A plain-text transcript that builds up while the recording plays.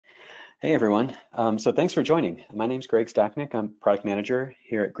Hey everyone. So thanks for joining. My name's Greg Stacknick. I'm product manager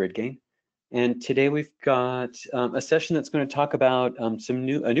here at GridGain. And today we've got a session that's going to talk about a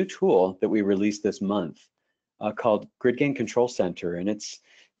new tool that we released this month called GridGain Control Center. And it's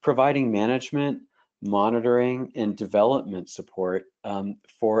providing management, monitoring, and development support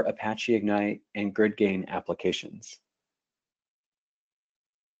for Apache Ignite and GridGain applications.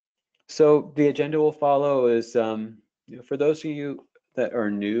 So the agenda we'll follow is, for those of you that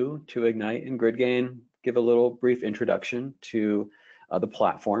are new to Ignite and GridGain, give a little brief introduction to the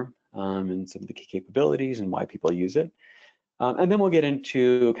platform and some of the key capabilities and why people use it. And then we'll get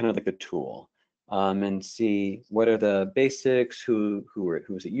into kind of like the tool and see what are the basics, who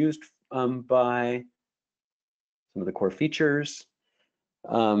is it used by, some of the core features.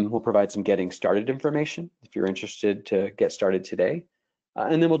 We'll provide some getting started information if you're interested to get started today.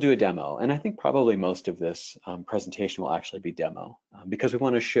 And then we'll do a demo. And I think probably most of this presentation will actually be demo because we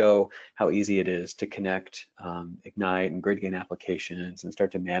want to show how easy it is to connect Ignite and GridGain applications and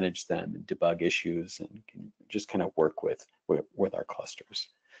start to manage them and debug issues and just kind of work with our clusters.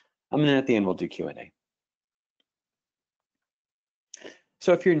 And then at the end, we'll do Q&A.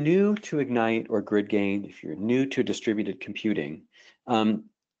 So if you're new to Ignite or GridGain, if you're new to distributed computing,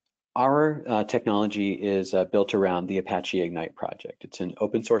 our technology is built around the Apache Ignite project. It's an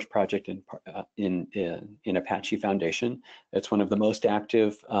open source project in Apache Foundation. It's one of the most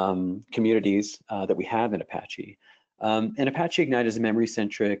active communities that we have in Apache. And Apache Ignite is a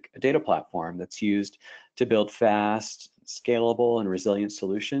memory-centric data platform that's used to build fast, scalable, and resilient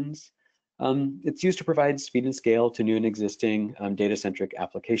solutions. It's used to provide speed and scale to new and existing data-centric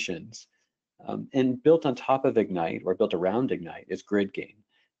applications. And built on top of Ignite, or built around Ignite, is GridGain,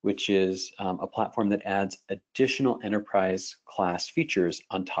 which is a platform that adds additional enterprise class features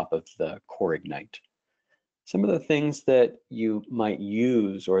on top of the core Ignite. Some of the things that you might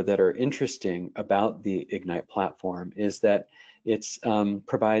use or that are interesting about the Ignite platform is that it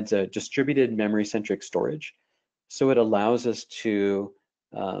provides a distributed memory-centric storage. So it allows us to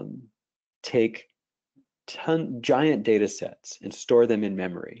take giant data sets and store them in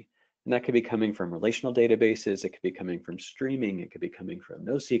memory. And that could be coming from relational databases, it could be coming from streaming, it could be coming from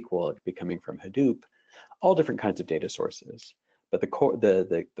NoSQL, it could be coming from Hadoop, all different kinds of data sources. But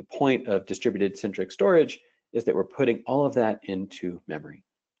the point of distributed centric storage is that we're putting all of that into memory.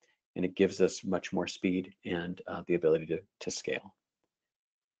 And it gives us much more speed and the ability to scale.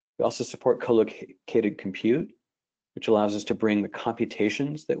 We also support co-located compute, which allows us to bring the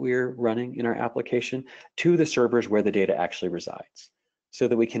computations that we're running in our application to the servers where the data actually resides, so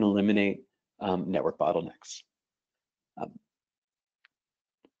that we can eliminate network bottlenecks.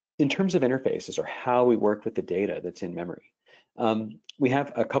 In terms of interfaces or how we work with the data that's in memory, we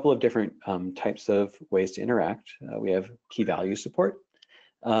have a couple of different types of ways to interact. We have key value support,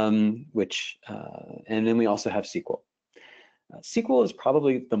 and then we also have SQL. SQL is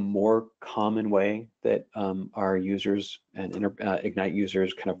probably the more common way that our users and Ignite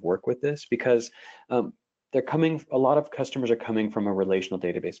users kind of work with this, because a lot of customers are coming from a relational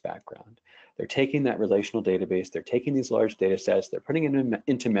database background. They're taking that relational database, they're taking these large data sets, they're putting it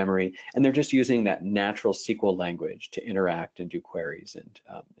into memory, and they're just using that natural SQL language to interact and do queries and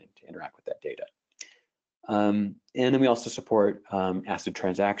to interact with that data. And then we also support ACID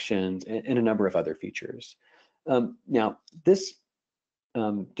transactions and a number of other features. Now, this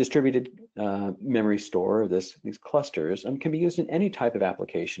distributed memory store, these clusters, can be used in any type of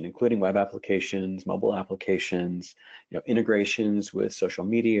application, including web applications, mobile applications, integrations with social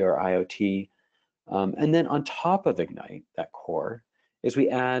media or IoT. And then on top of Ignite, that core, is we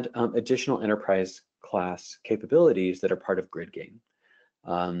add additional enterprise class capabilities that are part of GridGain.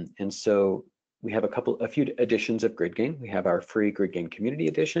 And so we have a few editions of GridGain. We have our free GridGain Community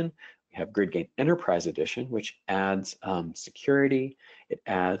Edition. We have GridGain Enterprise Edition, which adds security. It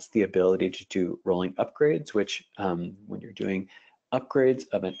adds the ability to do rolling upgrades, which when you're doing upgrades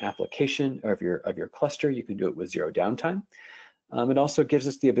of an application or of your cluster, you can do it with zero downtime. It also gives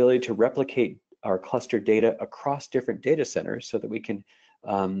us the ability to replicate our cluster data across different data centers so that we can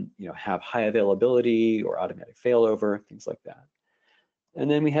have high availability or automatic failover, things like that. And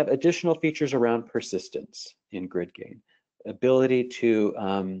then we have additional features around persistence in GridGain, ability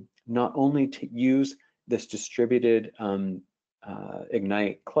to not only to use this distributed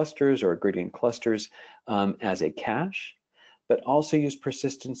Ignite clusters or GridGain clusters as a cache, but also use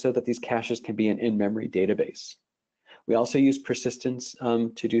persistence so that these caches can be an in-memory database. We also use persistence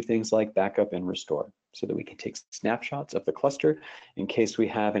to do things like backup and restore, so that we can take snapshots of the cluster in case we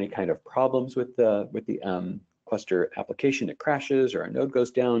have any kind of problems with the cluster application, it crashes or a node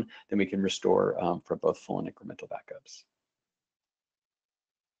goes down, then we can restore for both full and incremental backups.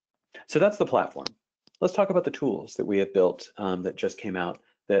 So that's the platform. Let's talk about the tools that we have built that just came out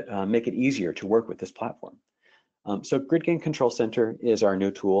that make it easier to work with this platform. So GridGain Control Center is our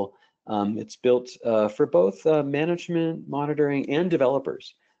new tool. It's built for both management, monitoring, and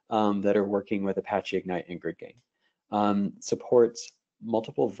developers that are working with Apache Ignite and GridGain. Supports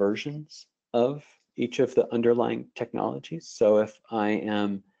multiple versions of each of the underlying technologies. So if I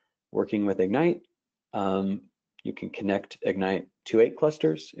am working with Ignite, you can connect Ignite to 8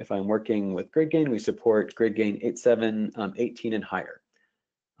 clusters. If I'm working with GridGain, we support GridGain 8, 7, 18, and higher.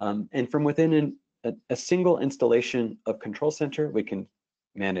 And from within a single installation of Control Center, we can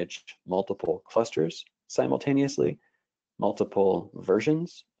manage multiple clusters simultaneously, multiple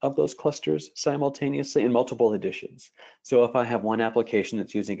versions of those clusters simultaneously, and multiple editions. So if I have one application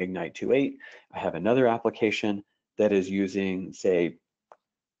that's using Ignite 2.8, I have another application that is using, say,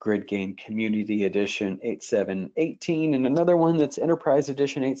 GridGain Community Edition 8.7.18, and another one that's Enterprise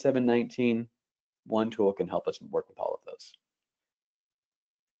Edition 8.7.19. One tool can help us work with all of those.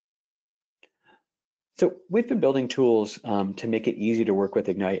 So we've been building tools to make it easy to work with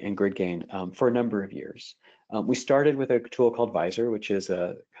Ignite and GridGain for a number of years. We started with a tool called Visor, which is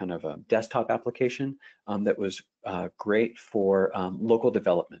a kind of a desktop application that was great for local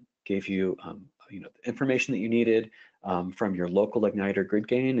development. Gave you, the information that you needed from your local Ignite or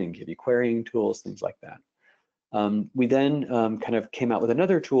GridGain and give you querying tools, things like that. We then kind of came out with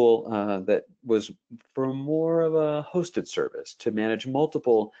another tool that was for more of a hosted service to manage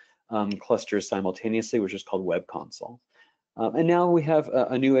multiple clusters simultaneously, which is called Web Console. And now we have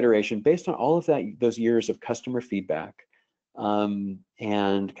a new iteration based on all of those years of customer feedback and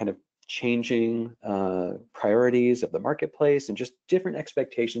kind of changing priorities of the marketplace and just different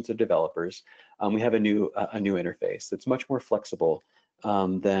expectations of developers. We have a new interface that's much more flexible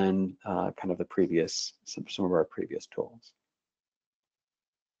than kind of the previous, some of our previous tools.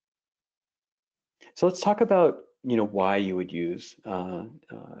 So let's talk about why you would use our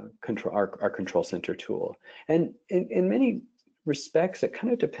Control Center tool. And in many respects, it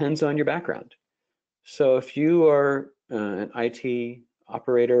kind of depends on your background. So if you are an IT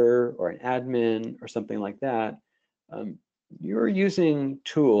operator or an admin or something like that, you're using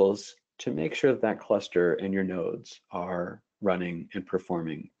tools to make sure that cluster and your nodes are running and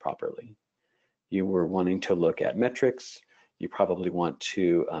performing properly. You were wanting to look at metrics. You probably want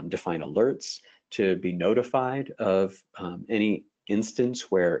to define alerts to be notified of any instance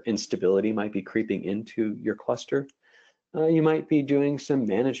where instability might be creeping into your cluster. You might be doing some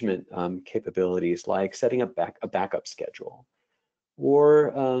management capabilities like setting up a backup schedule,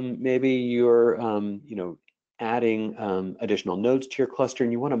 or maybe you're adding additional nodes to your cluster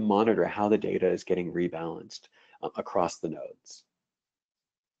and you want to monitor how the data is getting rebalanced across the nodes.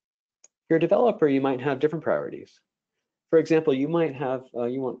 If you're a developer, you might have different priorities. For example, you might have,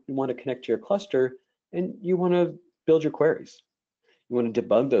 you want to connect to your cluster and you want to build your queries. You want to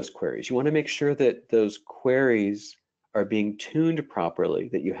debug those queries. You want to make sure that those queries are being tuned properly,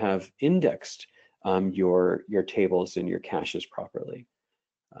 that you have indexed your tables and your caches properly.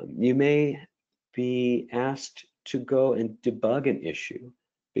 You may be asked to go and debug an issue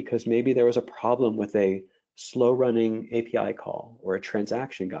because maybe there was a problem with a slow running API call, or a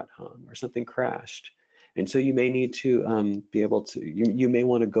transaction got hung, or something crashed. And so you may need to be able to, you may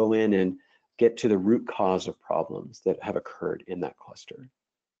want to go in and get to the root cause of problems that have occurred in that cluster.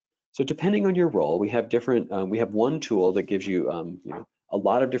 So depending on your role, we have different, we have one tool that gives you, a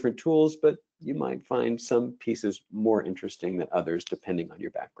lot of different tools, but you might find some pieces more interesting than others depending on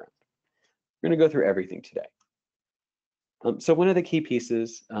your background. We're going to go through everything today. So one of the key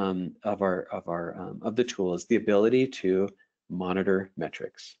pieces of the tool is the ability to monitor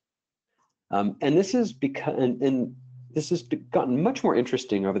metrics. And this is because, and this has gotten much more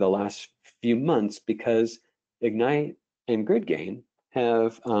interesting over the last few months because Ignite and GridGain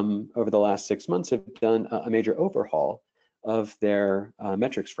have, over the last 6 months, have done a major overhaul of their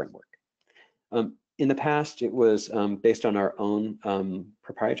metrics framework. In the past, it was based on our own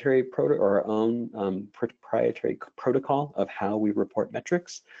proprietary protocol of how we report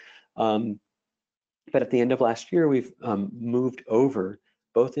metrics. But at the end of last year, we've moved over,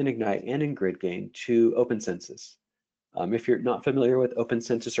 both in Ignite and in GridGain, to OpenCensus. If you're not familiar with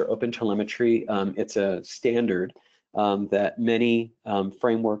OpenCensus or OpenTelemetry, it's a standard that many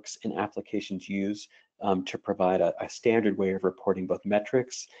frameworks and applications use to provide a standard way of reporting both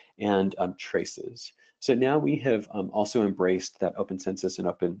metrics and traces. So now we have also embraced that OpenCensus and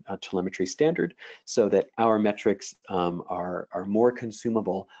OpenTelemetry standard so that our metrics are more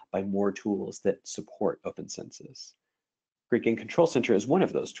consumable by more tools that support OpenCensus. GridGain Control Center is one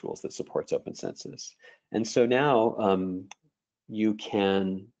of those tools that supports OpenCensus. And so now you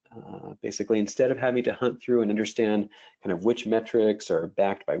can Basically, instead of having to hunt through and understand kind of which metrics are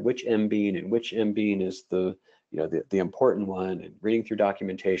backed by which MBean and which MBean is the, the important one, and reading through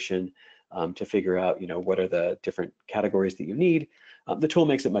documentation to figure out, what are the different categories that you need, the tool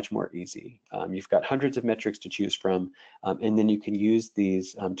makes it much more easy. You've got hundreds of metrics to choose from, and then you can use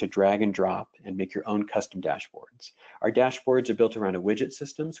these to drag and drop and make your own custom dashboards. Our dashboards are built around a widget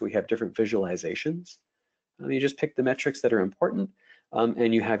system, so we have different visualizations. You just pick the metrics that are important,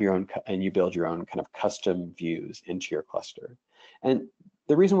 and you have your own, and you build your own kind of custom views into your cluster. And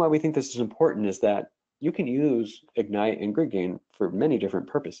the reason why we think this is important is that you can use Ignite and GridGain for many different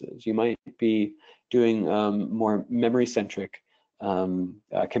purposes. You might be doing more memory-centric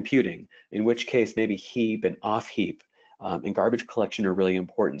computing, in which case maybe heap and off heap and garbage collection are really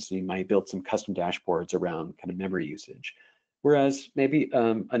important. So you might build some custom dashboards around kind of memory usage. Whereas maybe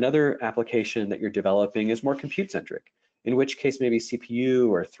another application that you're developing is more compute-centric, in which case maybe CPU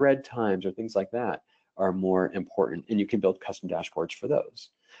or thread times or things like that are more important, and you can build custom dashboards for those.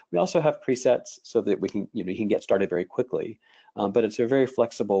 We also have presets so that we can, you can get started very quickly, but it's a very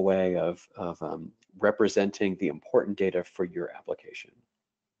flexible way of representing the important data for your application.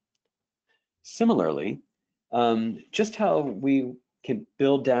 Similarly, just how we can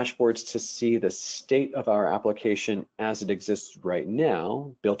build dashboards to see the state of our application as it exists right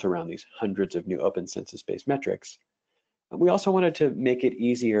now, built around these hundreds of new open census-based metrics, we also wanted to make it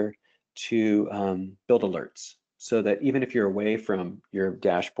easier to build alerts, so that even if you're away from your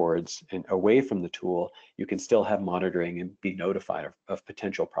dashboards and away from the tool, you can still have monitoring and be notified of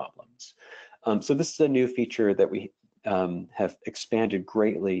potential problems. So this is a new feature that we have expanded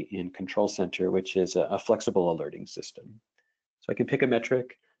greatly in Control Center, which is a flexible alerting system. So I can pick a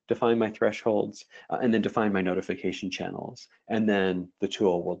metric, define my thresholds, and then define my notification channels. And then the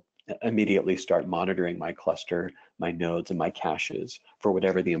tool will immediately start monitoring my cluster, my nodes, and my caches for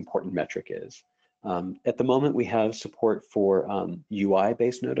whatever the important metric is. At the moment, we have support for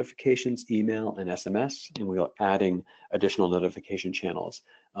UI-based notifications, email, and SMS, and we are adding additional notification channels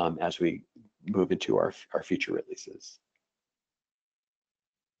as we move into our future releases.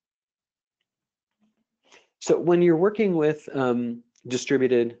 So when you're working with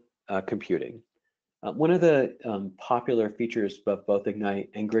distributed computing, one of the popular features of both Ignite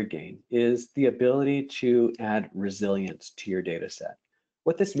and GridGain is the ability to add resilience to your data set.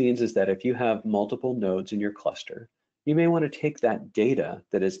 What this means is that if you have multiple nodes in your cluster, you may want to take that data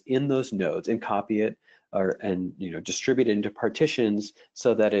that is in those nodes and copy it and distribute it into partitions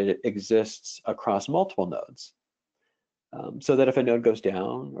so that it exists across multiple nodes. So that if a node goes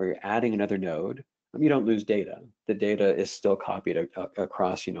down or you're adding another node, you don't lose data. The data is still copied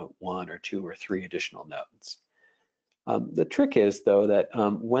across one or two or three additional nodes. The trick is, though, that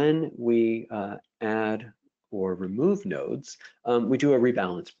when we add or remove nodes, we do a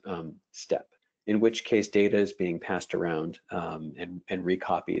rebalance step, in which case data is being passed around and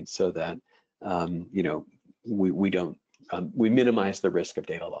recopied so that we minimize the risk of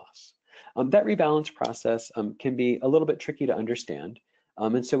data loss. That rebalance process can be a little bit tricky to understand.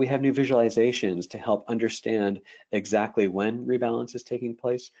 And so we have new visualizations to help understand exactly when rebalance is taking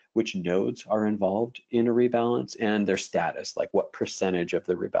place, which nodes are involved in a rebalance, and their status, like what percentage of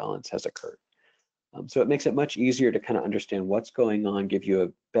the rebalance has occurred. So it makes it much easier to kind of understand what's going on, give you a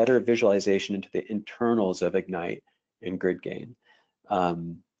better visualization into the internals of Ignite and GridGain.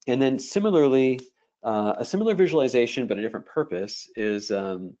 And then similarly, a similar visualization, but a different purpose, is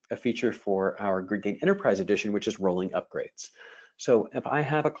a feature for our GridGain Enterprise Edition, which is rolling upgrades. So if I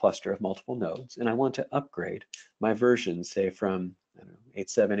have a cluster of multiple nodes and I want to upgrade my version, say from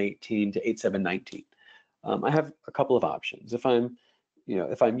 8.7.18 to 8.7.19, I have a couple of options. If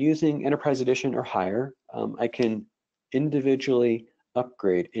I'm using Enterprise Edition or higher, I can individually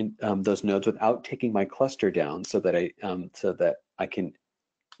upgrade in those nodes without taking my cluster down, so that I can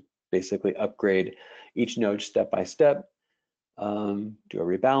basically upgrade each node step by step, do a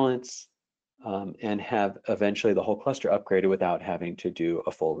rebalance, and have eventually the whole cluster upgraded without having to do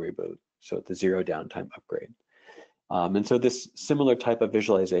a full reboot. So it's a zero downtime upgrade. And so this similar type of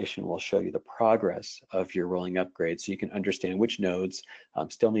visualization will show you the progress of your rolling upgrades, so you can understand which nodes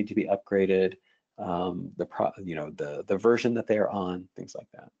still need to be upgraded, the version that they are on, things like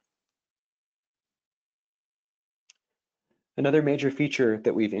that. Another major feature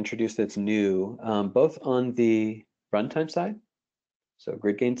that we've introduced that's new, both on the runtime side, so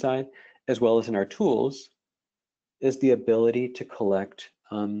GridGain side, as well as in our tools, is the ability to collect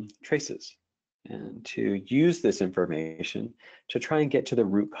traces and to use this information to try and get to the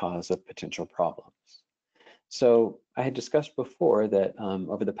root cause of potential problems. So I had discussed before that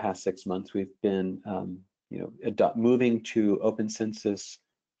over the past 6 months, we've been moving to open census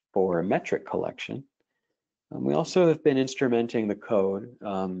for metric collection. We also have been instrumenting the code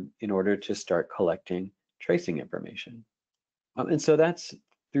in order to start collecting tracing information. And so that's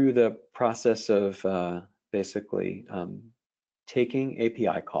through the process of basically taking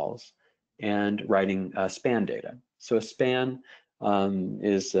API calls and writing span data. So a span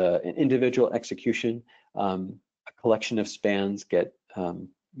is an individual execution. A collection of spans get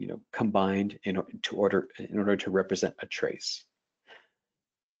combined in order to represent a trace.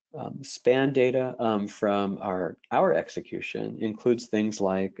 Span data from our execution includes things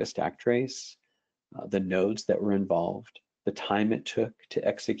like a stack trace, the nodes that were involved, the time it took to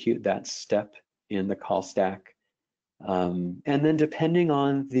execute that step in the call stack, and then depending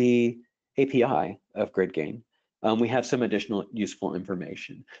on the API of GridGain, we have some additional useful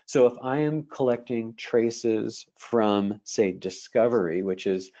information. So if I am collecting traces from, say, discovery, which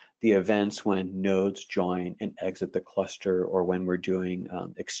is the events when nodes join and exit the cluster, or when we're doing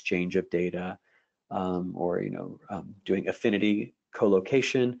exchange of data, or doing affinity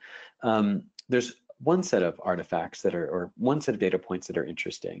co-location, there's one set of artifacts that are, or one set of data points that are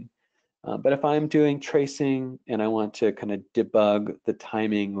interesting. But if I'm doing tracing and I want to kind of debug the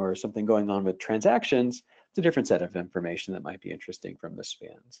timing or something going on with transactions, it's a different set of information that might be interesting from the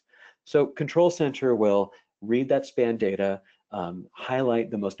spans. So Control Center will read that span data, highlight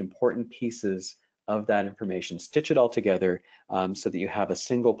the most important pieces of that information, stitch it all together so that you have a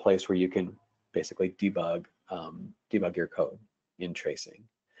single place where you can basically debug your code in tracing.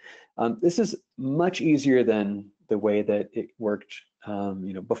 This is much easier than the way that it worked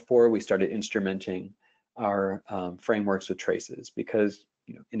before we started instrumenting our frameworks with traces, because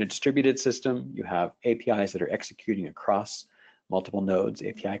in a distributed system, you have APIs that are executing across multiple nodes.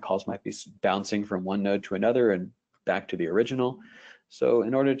 API calls might be bouncing from one node to another and back to the original. So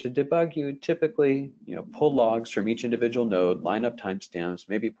in order to debug, you would typically pull logs from each individual node, line up timestamps,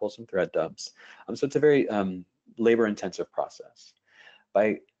 maybe pull some thread dumps. So it's a very labor-intensive process.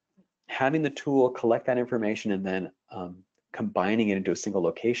 By having the tool collect that information and then combining it into a single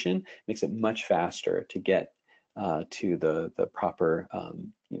location makes it much faster to get to the proper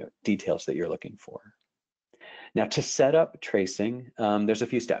details that you're looking for. Now, to set up tracing, there's a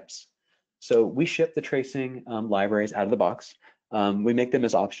few steps. So we ship the tracing libraries out of the box. We make them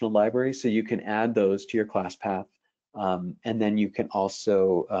as optional libraries, so you can add those to your class path. And then you can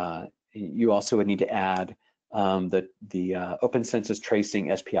also, you also would need to add the Open Census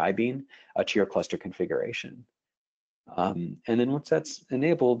Tracing SPI bean to your cluster configuration. And then once that's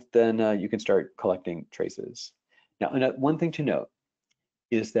enabled, then you can start collecting traces. Now, one thing to note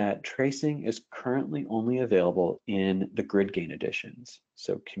is that tracing is currently only available in the GridGain editions.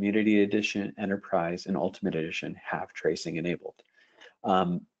 So Community Edition, Enterprise, and Ultimate Edition have tracing enabled.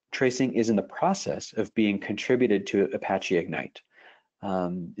 Tracing is in the process of being contributed to Apache Ignite.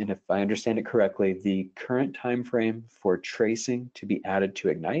 And if I understand it correctly, the current time frame for tracing to be added to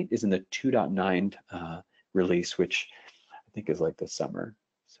Ignite is in the 2.9 release, which I think is like this summer.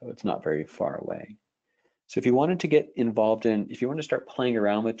 So it's not very far away. So if you wanted to get involved in, if you want to start playing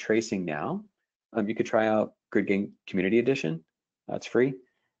around with tracing now, you could try out GridGain Community Edition. That's free.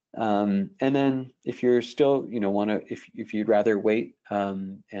 And then if you're still, if you'd rather wait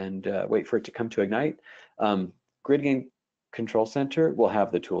and wait for it to come to Ignite, GridGain Control Center will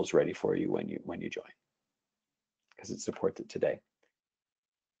have the tools ready for you when you join, because it supports it today.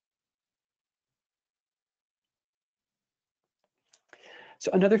 So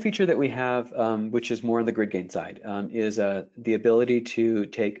another feature that we have, which is more on the GridGain side, is the ability to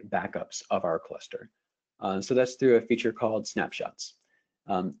take backups of our cluster. So that's through a feature called snapshots.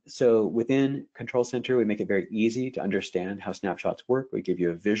 So within Control Center, we make it very easy to understand how snapshots work. We give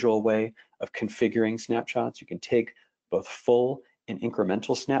you a visual way of configuring snapshots. You can take both full and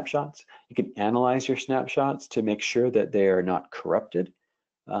incremental snapshots. You can analyze your snapshots to make sure that they are not corrupted.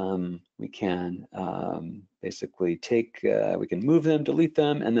 We can basically we can move them, delete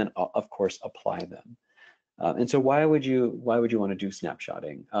them, and then of course apply them. And so why would you want to do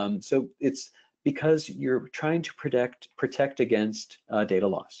snapshotting? So it's because you're trying to protect against data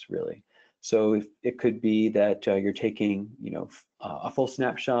loss, really. So it could be that you're taking a full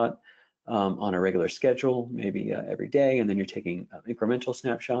snapshot on a regular schedule, maybe every day, and then you're taking incremental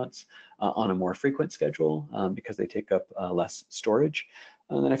snapshots on a more frequent schedule because they take up less storage.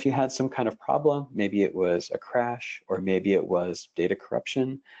 And then if you had some kind of problem, maybe it was a crash, or maybe it was data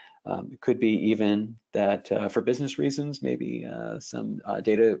corruption. It could be even that for business reasons, maybe some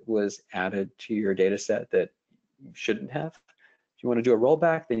data was added to your data set that you shouldn't have. If you want to do a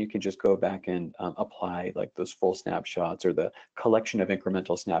rollback, then you can just go back and apply like those full snapshots or the collection of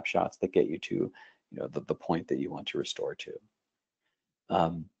incremental snapshots that get you to the point that you want to restore to.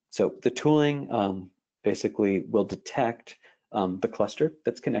 So the tooling basically will detect the cluster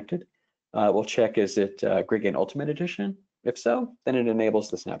that's connected. We'll check, is it GridGain Ultimate Edition? If so, then it enables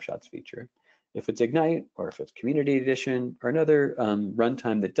the snapshots feature. If it's Ignite, or if it's Community Edition, or another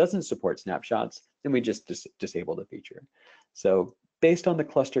runtime that doesn't support snapshots, then we just disable the feature. So based on the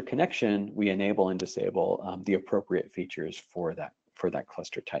cluster connection, we enable and disable the appropriate features for that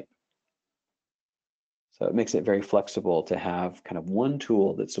cluster type. So it makes it very flexible to have kind of one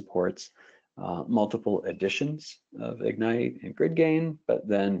tool that supports multiple editions of Ignite and GridGain, but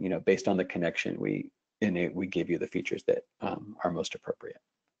then, based on the connection, we give you the features that are most appropriate.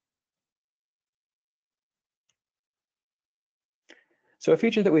 So a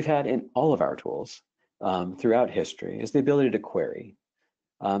feature that we've had in all of our tools throughout history is the ability to query.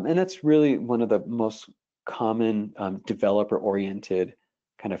 And that's really one of the most common developer-oriented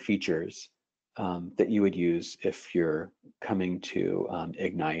kind of features that you would use if you're coming to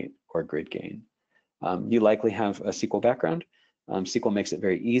Ignite or GridGain. You likely have a SQL background. SQL makes it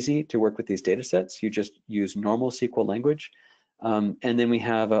very easy to work with these data sets. You just use normal SQL language. And then we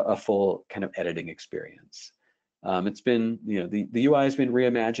have a full kind of editing experience. It's been, the UI has been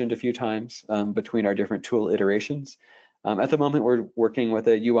reimagined a few times between our different tool iterations. At the moment, we're working with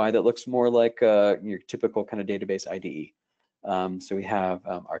a UI that looks more like your typical kind of database IDE. So we have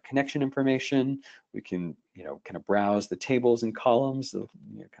our connection information. We can, kind of browse the tables and columns,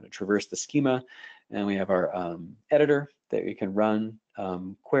 kind of traverse the schema. And we have our editor that we can run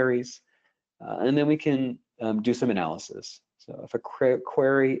queries. And then we can do some analysis. So if a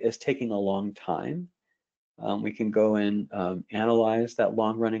query is taking a long time, we can go and analyze that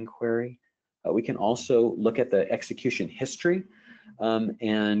long-running query. We can also look at the execution history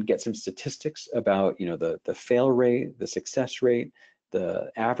and get some statistics about, the fail rate, the success rate,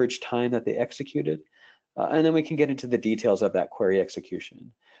 the average time that they executed. And then we can get into the details of that query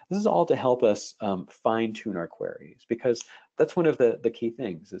execution. This is all to help us fine-tune our queries, because that's one of the key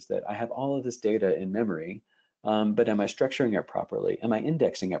things, is that I have all of this data in memory, but am I structuring it properly? Am I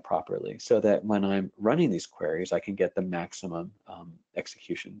indexing it properly, so that when I'm running these queries, I can get the maximum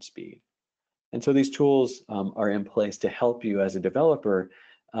execution speed? And so these tools are in place to help you as a developer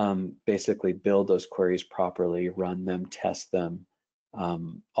basically build those queries properly, run them, test them,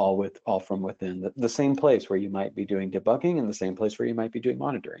 all from within the same place where you might be doing debugging, and the same place where you might be doing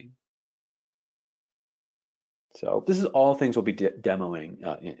monitoring. So this is all things we'll be demoing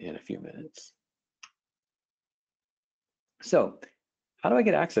in a few minutes. So how do I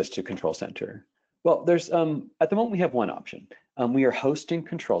get access to Control Center? Well, there's at the moment we have one option. We are hosting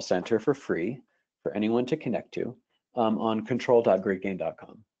Control Center for free for anyone to connect to on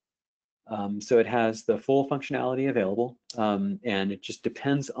control.gridgain.com. So it has the full functionality available, and it just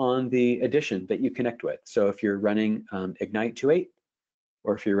depends on the edition that you connect with. So if you're running Ignite 2.8,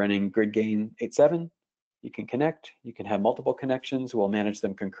 or if you're running GridGain 8.7, you can connect. You can have multiple connections. We'll manage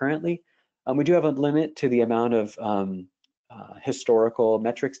them concurrently. We do have a limit to the amount of historical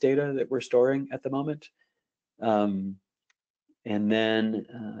metrics data that we're storing at the moment. And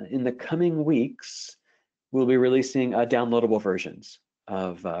then in the coming weeks, we'll be releasing downloadable versions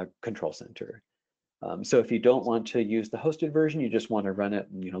of Control Center. So if you don't want to use the hosted version, you just want to run it,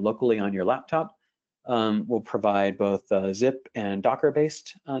 locally on your laptop, we'll provide both zip and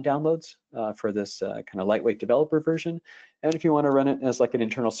Docker-based downloads for this kind of lightweight developer version. And if you want to run it as like an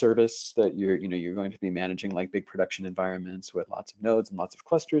internal service that you're going to be managing, like big production environments with lots of nodes and lots of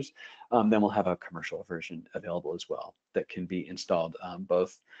clusters, then we'll have a commercial version available as well that can be installed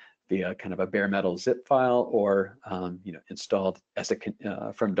both via kind of a bare metal zip file, or installed as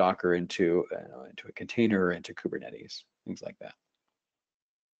from Docker into a container or into Kubernetes, things like that.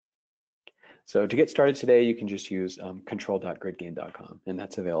 So to get started today, you can just use control.gridgain.com, and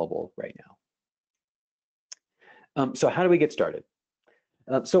that's available right now. So how do we get started?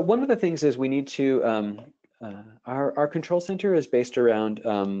 So one of the things is we need to, our Control Center is based around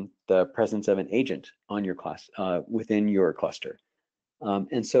the presence of an agent on your class, within your cluster.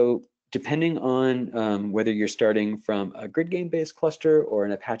 And so depending on whether you're starting from a GridGain-based cluster or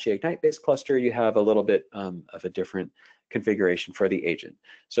an Apache Ignite-based cluster, you have a little bit of a different configuration for the agent.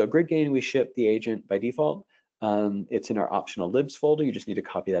 So GridGain, we ship the agent by default. It's in our optional libs folder. You just need to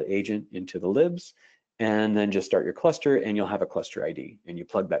copy that agent into the libs, and then just start your cluster, and you'll have a cluster ID, and you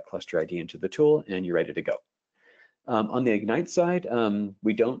plug that cluster ID into the tool, and you're ready to go. On the Ignite side,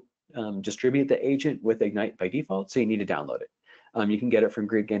 we don't distribute the agent with Ignite by default, so you need to download it. You can get it from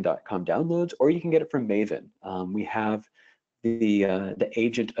gridgain.com downloads, or you can get it from Maven. We have the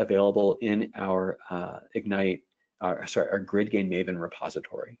agent available in our our GridGain Maven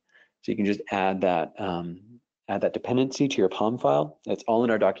repository. So you can just add that add that dependency to your POM file. It's all in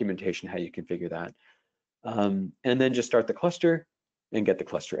our documentation how you configure that. And then just start the cluster and get the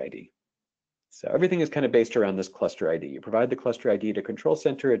cluster ID. So everything is kind of based around this cluster ID. You provide the cluster ID to Control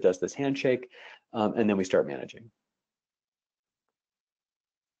Center, it does this handshake, and then we start managing.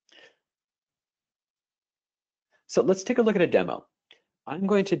 So let's take a look at a demo. I'm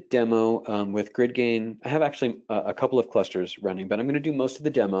going to demo with GridGain. I have actually a couple of clusters running, but I'm going to do most of the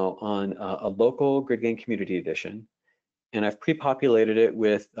demo on a local GridGain Community Edition. And I've pre-populated it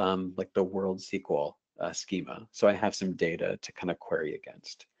with like the World SQL schema. So I have some data to kind of query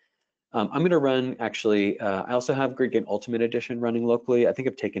against. I'm going to run, actually, I also have GridGain Ultimate Edition running locally. I think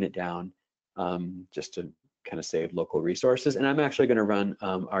I've taken it down just to kind of save local resources. And I'm actually going to run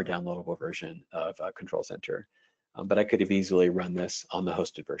our downloadable version of Control Center. But I could have easily run this on the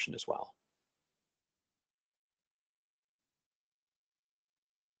hosted version as well.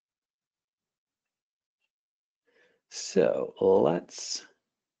 So let's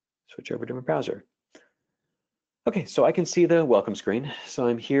switch over to my browser. Okay, so I can see the welcome screen. So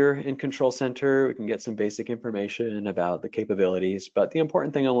I'm here in Control Center. We can get some basic information about the capabilities, but the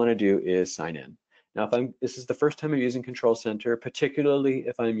important thing I want to do is sign in. Now, this is the first time I'm using Control Center, particularly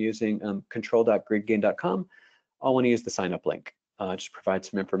if I'm using control.gridgain.com, I'll want to use the sign up link. Just provide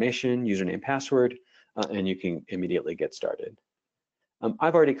some information, username, password, and you can immediately get started.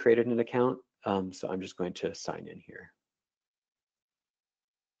 I've already created an account, so I'm just going to sign in here.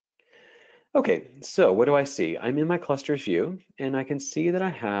 Okay, so what do I see? I'm in my clusters view, and I can see that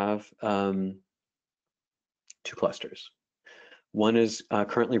I have 2 clusters. One is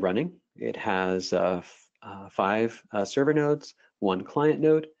currently running. It has 5 server nodes, 1 client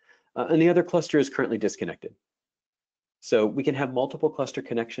node, and the other cluster is currently disconnected. So we can have multiple cluster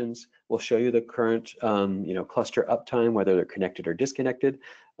connections. We'll show you the current cluster uptime, whether they're connected or disconnected.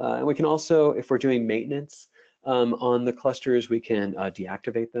 And we can also, if we're doing maintenance on the clusters, we can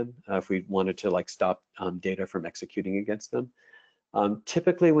deactivate them if we wanted to like stop data from executing against them.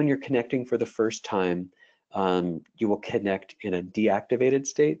 Typically, when you're connecting for the first time, you will connect in a deactivated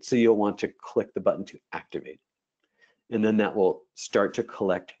state. So you'll want to click the button to activate. And then that will start to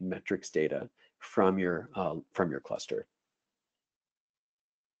collect metrics data from your cluster.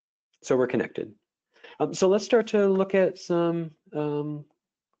 So we're connected. So let's start to look at some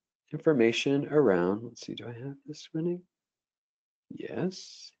information around, let's see, do I have this running?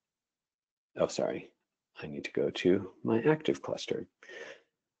 Yes. Oh, sorry, I need to go to my active cluster.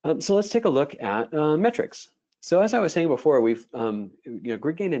 So let's take a look at metrics. So as I was saying before, we've,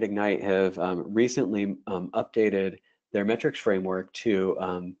 GridGain and Ignite have recently updated their metrics framework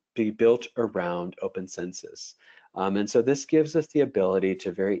to be built around open census. And so this gives us the ability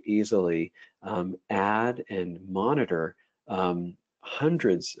to very easily add and monitor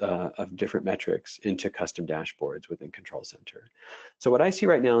hundreds of different metrics into custom dashboards within Control Center. So what I see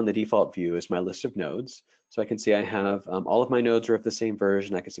right now in the default view is my list of nodes. So I can see I have all of my nodes are of the same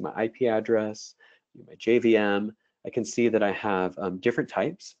version. I can see my IP address, my JVM. I can see that I have different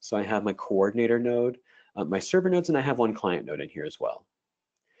types. So I have my coordinator node, my server nodes, and I have 1 client node in here as well.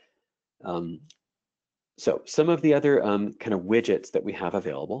 So some of the other kind of widgets that we have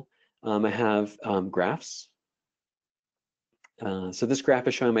available, I have graphs. So this graph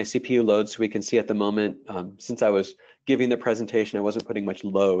is showing my CPU load, so we can see at the moment, since I was giving the presentation, I wasn't putting much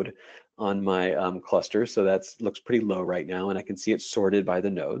load on my cluster, so that looks pretty low right now, and I can see it sorted by the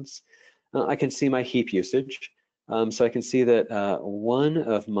nodes. I can see my heap usage. So I can see that one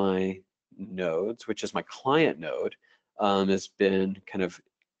of my nodes, which is my client node, has been kind of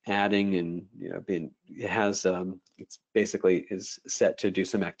adding and it's basically is set to do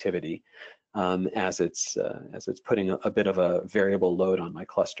some activity as it's putting a bit of a variable load on my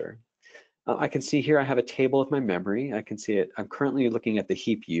cluster. I can see here I have a table of my memory. I can see it. I'm currently looking at the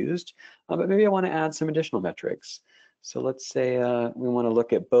heap used, but maybe I want to add some additional metrics. So let's say we want to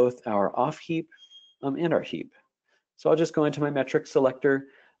look at both our off heap and our heap. So I'll just go into my metric selector,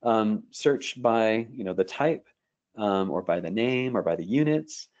 search by the type or by the name or by the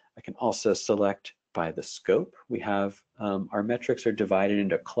units. I can also select by the scope. We have our metrics are divided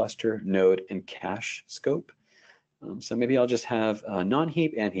into cluster, node, and cache scope. So maybe I'll just have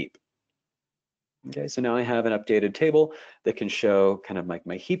non-heap and heap. Okay, so now I have an updated table that can show kind of like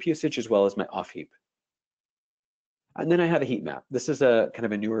my heap usage as well as my off heap. And then I have a heat map. This is a kind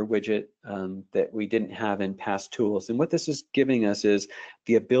of a newer widget that we didn't have in past tools. And what this is giving us is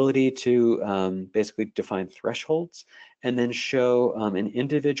the ability to basically define thresholds and then show an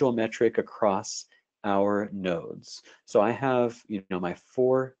individual metric across our nodes. So I have my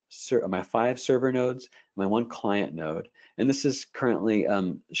 5 server nodes, my 1 client node, and this is currently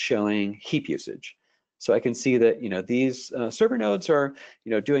showing heap usage. So I can see that, these server nodes are,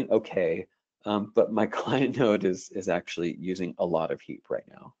 doing okay, but my client node is actually using a lot of heap right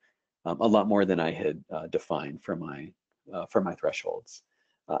now, a lot more than I had defined for my thresholds.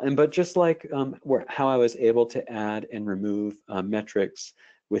 But just like how I was able to add and remove metrics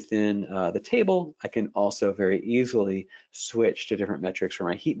within the table, I can also very easily switch to different metrics for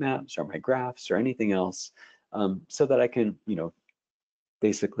my heat maps or my graphs or anything else, so that I can,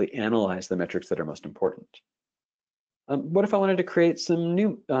 basically analyze the metrics that are most important. What if I wanted to create some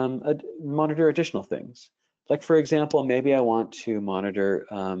new, monitor additional things? Like, for example, maybe I want to monitor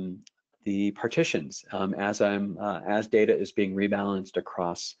the partitions as data is being rebalanced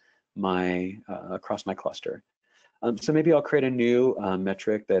across my cluster. So maybe I'll create a new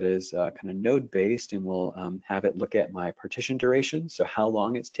metric that is kind of node-based, and we'll have it look at my partition duration, so how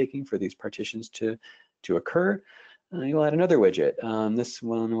long it's taking for these partitions to occur. You'll add another widget. This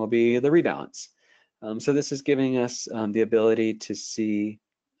one will be the rebalance. So this is giving us the ability to see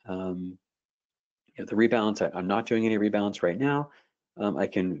the rebalance. I'm not doing any rebalance right now. I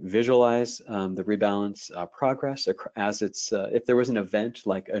can visualize the rebalance progress as it's, if there was an event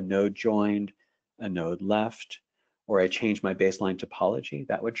like a node joined, a node left, or I change my baseline topology,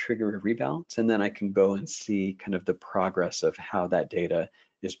 that would trigger a rebalance. And then I can go and see kind of the progress of how that data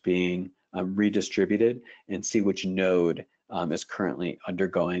is being redistributed and see which node is currently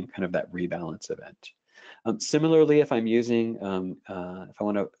undergoing kind of that rebalance event. Similarly, if I'm using, if I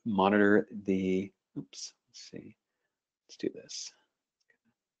want to monitor the, oops, let's see, let's do this.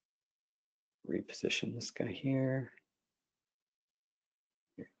 Reposition this guy here,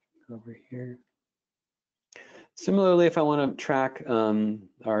 over here. Similarly, if I want to track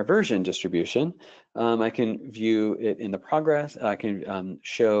our version distribution, I can view it in the progress. I can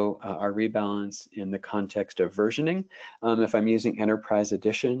show our rebalance in the context of versioning. If I'm using Enterprise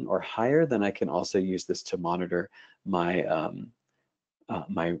Edition or higher, then I can also use this to monitor my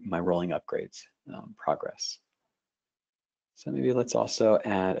my rolling upgrades progress. So maybe let's also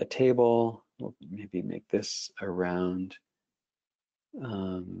add a table. We'll maybe make this around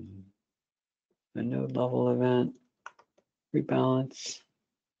a node level event, rebalance,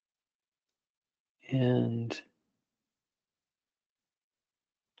 and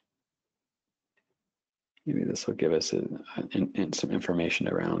maybe this will give us some information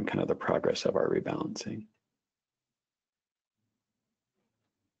around kind of the progress of our rebalancing.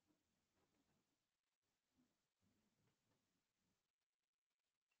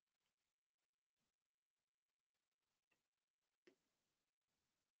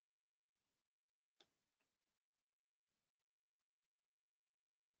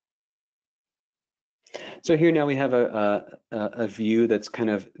 So here now we have a view that's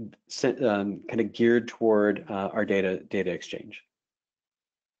kind of geared toward our data exchange.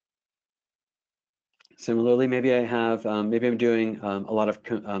 Similarly, maybe I have maybe I'm doing a lot of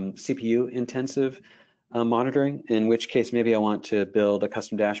CPU intensive monitoring, in which case maybe I want to build a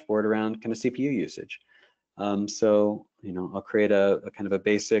custom dashboard around kind of CPU usage. So I'll create a kind of a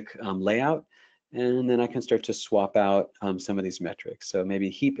basic layout, and then I can start to swap out some of these metrics. So maybe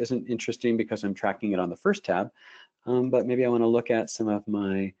heap isn't interesting because I'm tracking it on the first tab, but maybe I want to look at some of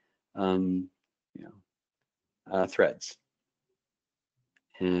my threads.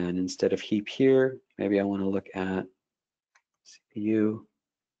 And instead of heap here, maybe I want to look at CPU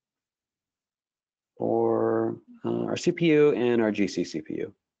or our CPU and our GC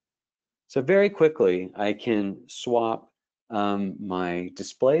CPU. So very quickly, I can swap my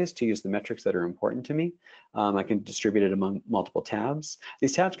displays to use the metrics that are important to me. I can distribute it among multiple tabs.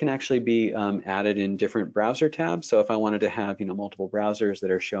 These tabs can actually be added in different browser tabs. So if I wanted to have multiple browsers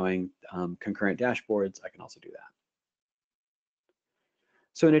that are showing concurrent dashboards, I can also do that.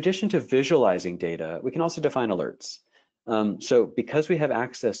 So in addition to visualizing data, we can also define alerts. So because we have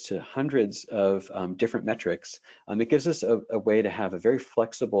access to hundreds of different metrics, it gives us a way to have a very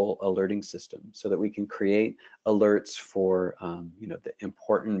flexible alerting system so that we can create alerts for the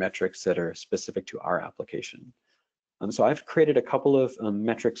important metrics that are specific to our application. So I've created a couple of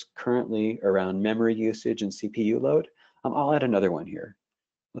metrics currently around memory usage and CPU load. I'll add another one here.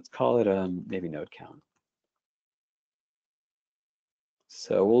 Let's call it maybe node count.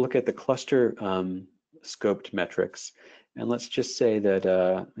 So we'll look at the cluster scoped metrics, and let's just say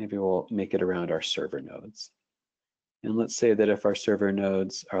that maybe we'll make it around our server nodes. And let's say that if our server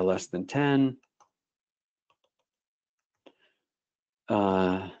nodes are less than 10,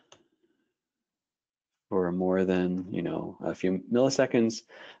 or more than a few milliseconds,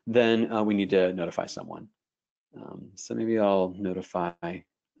 then we need to notify someone. So maybe I'll notify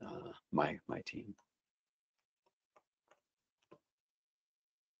my team.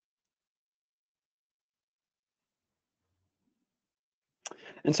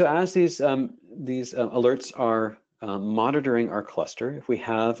 And so as these alerts are monitoring our cluster, if we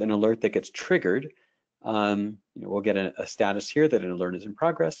have an alert that gets triggered, we'll get a status here that an alert is in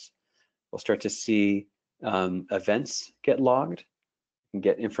progress. We'll start to see events get logged, and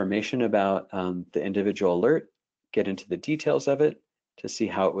get information about the individual alert, get into the details of it to see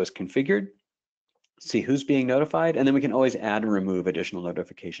how it was configured, see who's being notified, and then we can always add and remove additional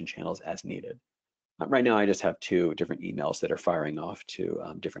notification channels as needed. Right now, I just have 2 different emails that are firing off to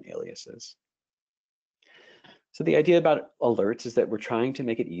different aliases. So the idea about alerts is that we're trying to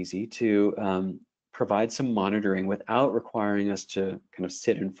make it easy to provide some monitoring without requiring us to kind of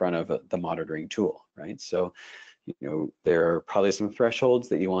sit in front of the monitoring tool, right? So, there are probably some thresholds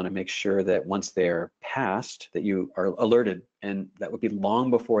that you want to make sure that once they're passed, that you are alerted, and that would be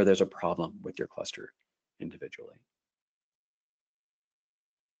long before there's a problem with your cluster individually.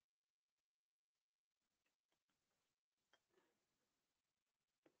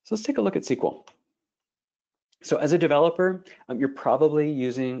 So let's take a look at SQL. So as a developer, you're probably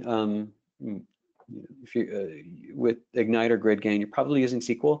using, with Ignite or GridGain, you're probably using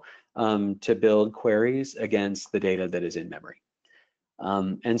SQL to build queries against the data that is in memory.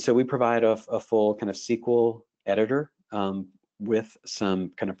 And so we provide a full kind of SQL editor with some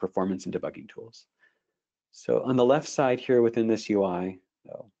kind of performance and debugging tools. So on the left side here within this UI,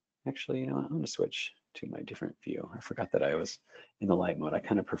 actually, I'm going to switch to my different view. I forgot that I was in the light mode. I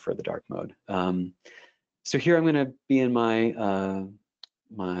kind of prefer the dark mode. So here I'm going to be in my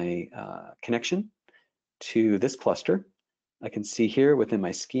connection to this cluster. I can see here within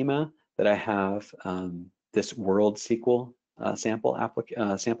my schema that I have this world SQL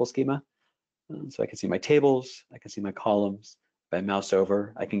sample schema. So I can see my tables, I can see my columns. If I mouse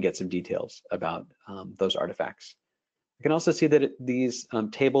over, I can get some details about those artifacts. I can also see that these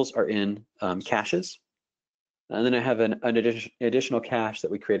tables are in caches. And then I have an additional cache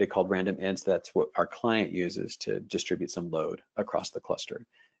that we created called random int. That's what our client uses to distribute some load across the cluster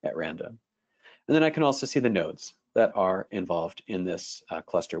at random. And then I can also see the nodes that are involved in this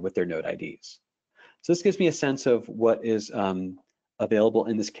cluster with their node IDs. So this gives me a sense of what is available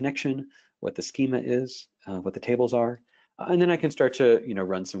in this connection, what the schema is, what the tables are, and then I can start to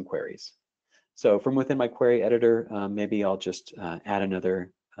run some queries. So from within my query editor, maybe I'll just add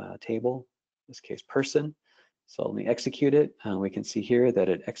another table, in this case person. So let me execute it. We can see here that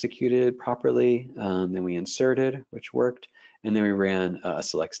it executed properly. Then we inserted, which worked, and then we ran a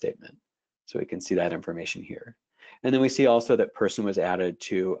select statement. So we can see that information here. And then we see also that person was added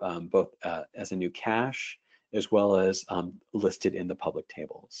to both as a new cache as well as listed in the public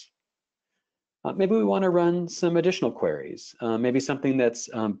tables. Maybe we want to run some additional queries, maybe something that's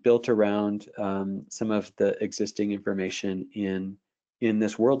built around some of the existing information in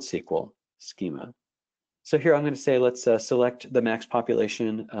this world SQL schema. So here I'm going to say, let's select the max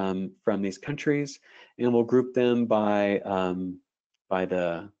population from these countries, and we'll group them by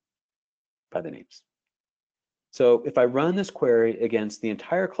the names. So if I run this query against the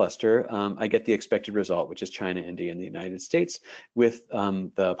entire cluster, I get the expected result, which is China, India, and the United States, with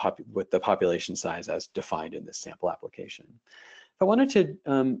the population size as defined in this sample application. If I wanted to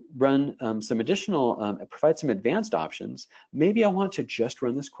run some additional, provide some advanced options, maybe I want to just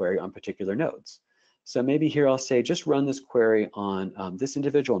run this query on particular nodes. So maybe here I'll say, just run this query on this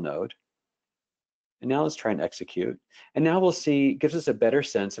individual node. And now let's try and execute. And now we'll see, gives us a better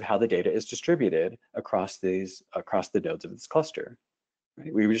sense of how the data is distributed across the nodes of this cluster.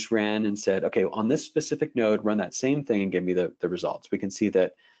 Right? We just ran and said, okay, on this specific node, run that same thing and give me the results. We can see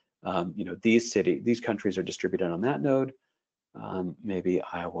that these countries are distributed on that node. Maybe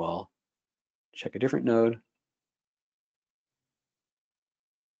I will check a different node,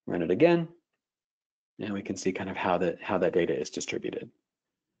 run it again, and we can see kind of how that data is distributed.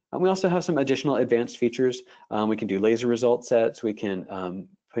 We also have some additional advanced features. We can do laser result sets. We can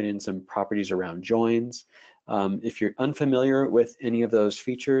put in some properties around joins. If you're unfamiliar with any of those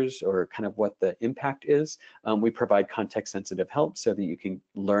features or kind of what the impact is, we provide context-sensitive help so that you can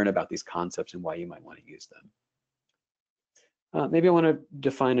learn about these concepts and why you might want to use them. Maybe I want to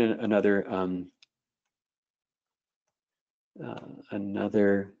define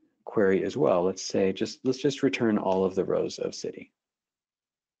another query as well. Let's say let's just return all of the rows of city.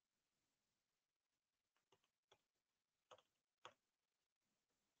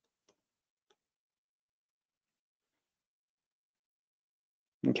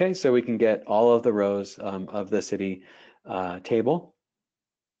 Okay, so we can get all of the rows of the city table.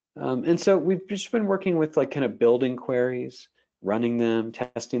 And so we've just been working with like kind of building queries, running them,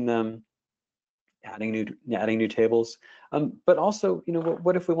 testing them, adding new tables. But also,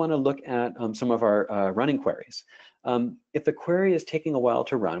 what if we want to look at some of our running queries? If the query is taking a while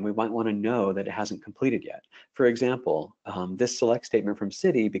to run, we might want to know that it hasn't completed yet. For example, this select statement from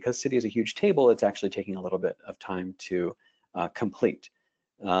city, because city is a huge table, it's actually taking a little bit of time to complete.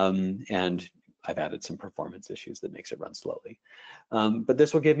 And I've added some performance issues that makes it run slowly. But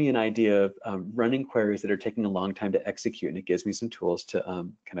this will give me an idea of running queries that are taking a long time to execute, and it gives me some tools to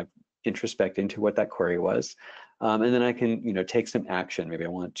kind of introspect into what that query was. And then I can, take some action. Maybe I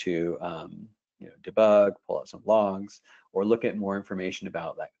want to, debug, pull out some logs, or look at more information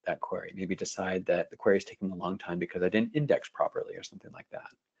about that query. Maybe decide that the query is taking a long time because I didn't index properly or something like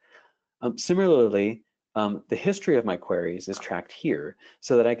that. Similarly, the history of my queries is tracked here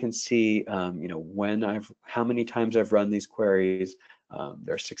so that I can see, how many times I've run these queries,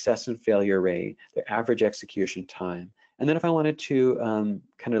 their success and failure rate, their average execution time. And then if I wanted to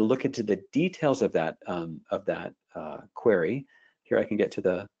kind of look into the details of that query, here I can get to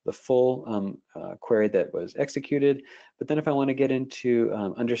the full query that was executed. But then if I want to get into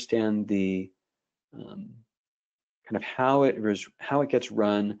understand the kind of how it gets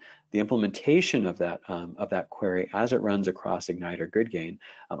run, the implementation of that query as it runs across Ignite or GridGain,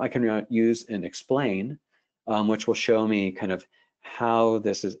 I can use and explain, which will show me kind of how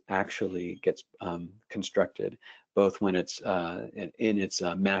this is actually gets constructed, both when it's in its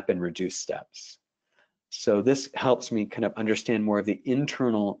map and reduce steps. So this helps me kind of understand more of the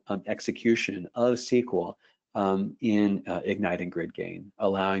internal execution of SQL in Ignite and GridGain,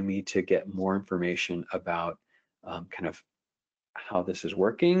 allowing me to get more information about kind of how this is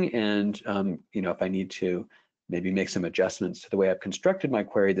working, and if I need to maybe make some adjustments to the way I've constructed my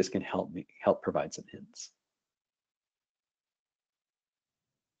query, this can help provide some hints.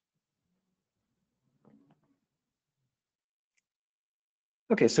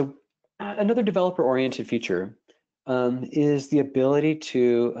 Okay, so another developer-oriented feature is the ability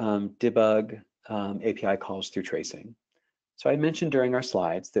to debug API calls through tracing. So I mentioned during our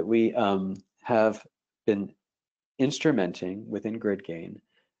slides that we have been instrumenting within GridGain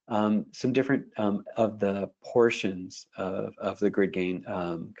some different of the portions of the GridGain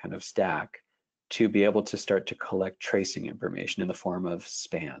kind of stack to be able to start to collect tracing information in the form of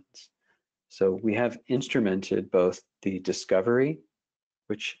spans. So we have instrumented both the discovery,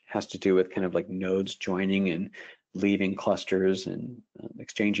 which has to do with kind of like nodes joining and leaving clusters and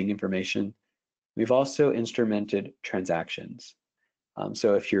exchanging information. We've also instrumented transactions.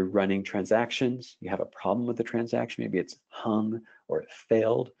 So if you're running transactions, you have a problem with the transaction, maybe it's hung or it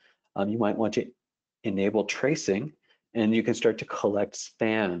failed, you might want to enable tracing, and you can start to collect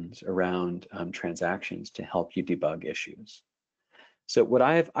spans around transactions to help you debug issues. So what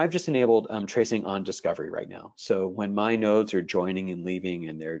I've just enabled tracing on discovery right now. So when my nodes are joining and leaving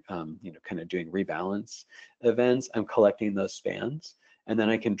and they're kind of doing rebalance events, I'm collecting those spans, and then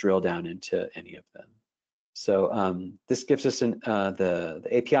I can drill down into any of them. So this gives us the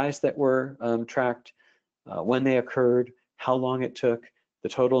APIs that were tracked, when they occurred, how long it took, the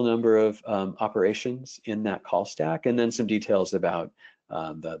total number of operations in that call stack, and then some details about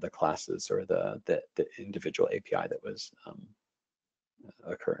the classes or the individual API that was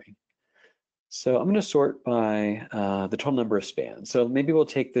occurring. So I'm going to sort by the total number of spans. So maybe we'll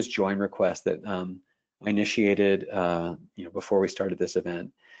take this join request that I initiated before we started this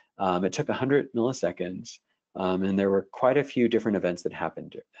event. It took 100 milliseconds, and there were quite a few different events that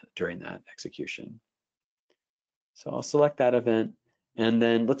happened during that execution. So I'll select that event, and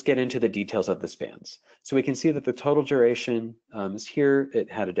then let's get into the details of the spans. So we can see that the total duration is here.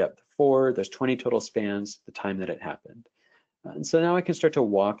 It had a depth of 4. There's 20 total spans, the time that it happened. And so now I can start to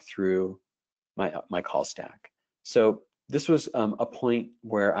walk through my call stack. So this was a point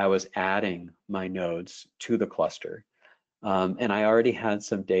where I was adding my nodes to the cluster. And I already had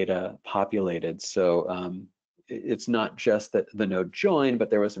some data populated. So it's not just that the node joined, but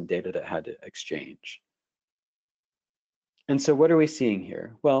there was some data that had to exchange. And so what are we seeing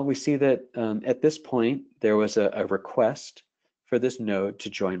here? Well, we see that at this point, there was a request for this node to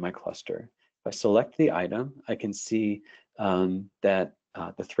join my cluster. If I select the item, I can see that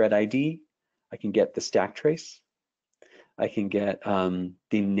the thread ID, I can get the stack trace, I can get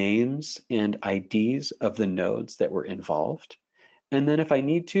the names and IDs of the nodes that were involved. And then if I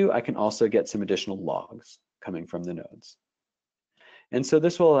need to, I can also get some additional logs coming from the nodes. And so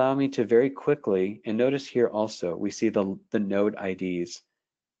this will allow me to very quickly, and notice here also, we see the node IDs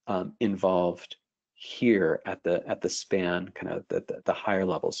involved here at the span, kind of the higher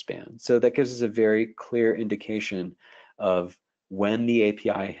level span. So that gives us a very clear indication of when the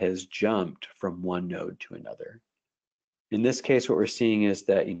API has jumped from one node to another. In this case, what we're seeing is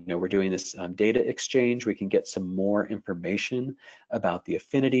that we're doing this data exchange. We can get some more information about the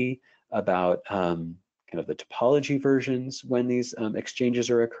affinity, about kind kind of the topology versions when these exchanges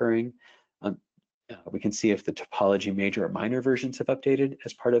are occurring. We can see if the topology major or minor versions have updated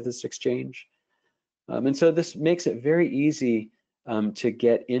as part of this exchange. And so this makes it very easy to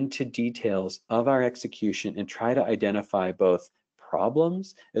get into details of our execution and try to identify both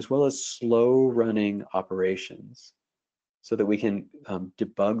problems as well as slow running operations so that we can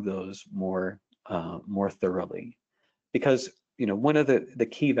debug those more thoroughly. Because one of the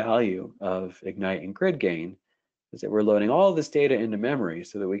key value of Ignite and GridGain is that we're loading all this data into memory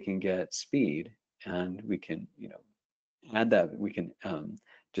so that we can get speed, and we can add that, we can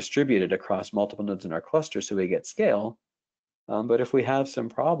distribute it across multiple nodes in our cluster so we get scale. But if we have some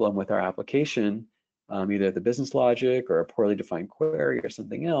problem with our application, either the business logic or a poorly defined query or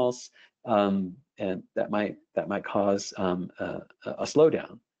something else, and that might cause a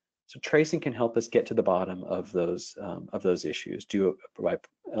slowdown. So tracing can help us get to the bottom of those issues, by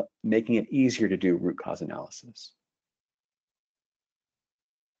making it easier to do root cause analysis.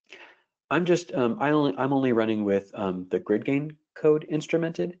 I'm only running with the GridGain code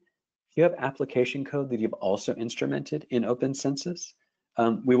instrumented. If you have application code that you've also instrumented in OpenCensus,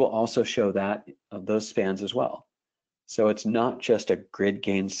 we will also show that those spans as well. So it's not just a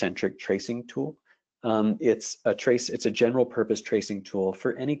GridGain centric tracing tool. It's a general purpose tracing tool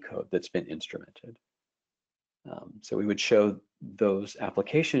for any code that's been instrumented. So we would show those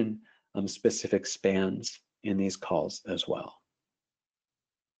application specific spans in these calls as well.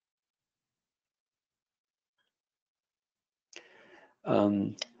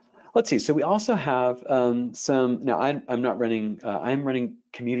 Let's see. So we also have some. Now I'm not running. I'm running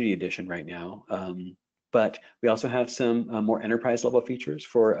Community Edition right now. But we also have some more enterprise level features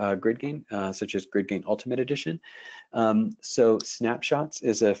for GridGain, such as GridGain Ultimate Edition. So snapshots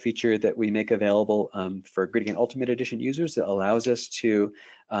is a feature that we make available for GridGain Ultimate Edition users that allows us to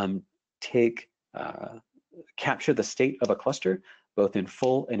capture the state of a cluster, both in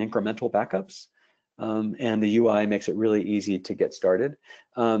full and incremental backups. And the UI makes it really easy to get started.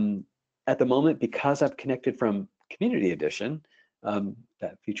 At the moment, because I've connected from Community Edition,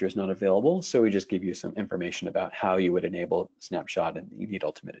 that feature is not available, so we just give you some information about how you would enable snapshot, and you need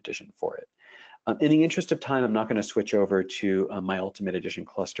Ultimate Edition for it. In the interest of time, I'm not going to switch over to my Ultimate Edition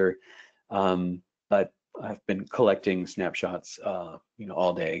cluster, but I've been collecting snapshots,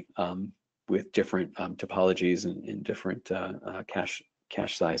 all day with different topologies and different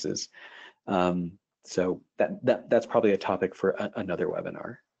cache sizes. So that's probably a topic for another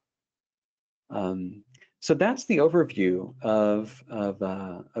webinar. So that's the overview of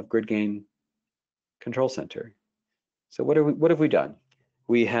GridGain Control Center. So what have we done?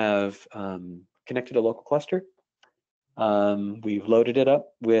 We have connected a local cluster. We've loaded it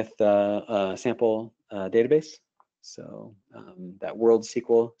up with a sample database, so that world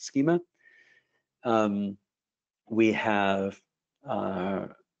SQL schema. We have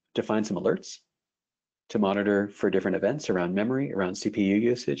defined some alerts to monitor for different events around memory, around CPU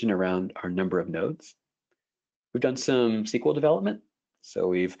usage, and around our number of nodes. We've done some SQL development. So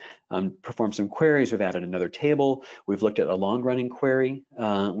we've performed some queries. We've added another table. We've looked at a long-running query.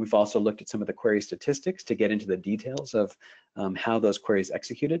 We've also looked at some of the query statistics to get into the details of how those queries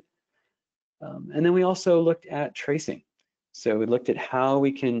executed. And then we also looked at tracing. So we looked at how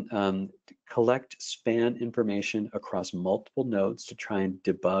we can collect span information across multiple nodes to try and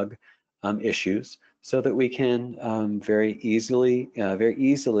debug issues, so that we can very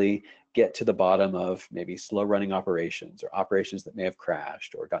easily get to the bottom of maybe slow running operations or operations that may have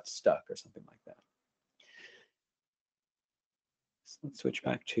crashed or got stuck or something like that. So let's switch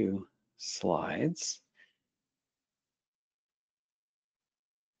back to slides.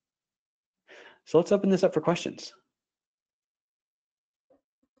 So let's open this up for questions.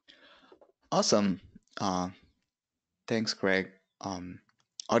 Awesome. Thanks, Greg.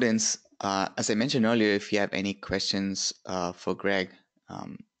 Audience, as I mentioned earlier, if you have any questions for Greg,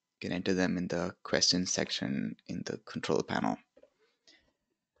 you can enter them in the questions section in the control panel.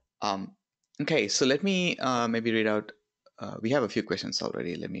 Okay, so let me maybe read out. We have a few questions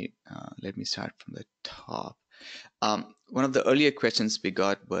already. Let me start from the top. One of the earlier questions we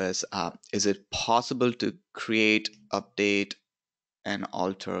got was, is it possible to create, update, and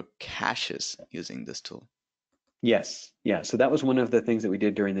alter caches using this tool? Yes, yeah. So that was one of the things that we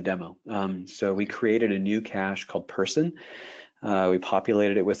did during the demo. So we created a new cache called person. We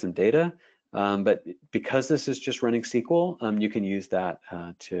populated it with some data, but because this is just running SQL, you can use that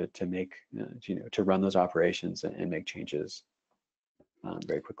to make to run those operations and make changes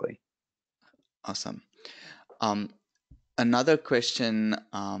very quickly. Awesome. Another question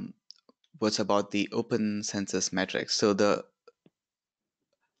was about the OpenCensus metrics. So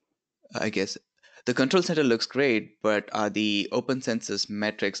I guess The control center looks great, but are the open census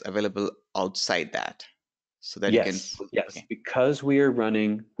metrics available outside that so that you can? Yes. Okay. Because we are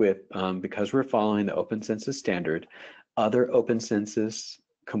running with, because we're following the open census standard, other open census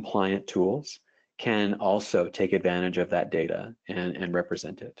compliant tools can also take advantage of that data and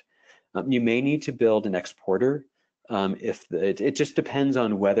represent it. You may need to build an exporter. It just depends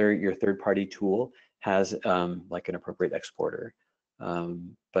on whether your third-party tool has like an appropriate exporter.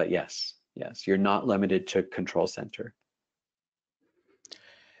 But yes, you're not limited to Control Center.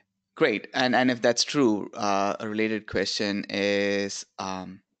 Great. And if that's true, a related question is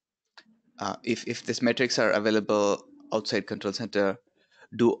if these metrics are available outside Control Center,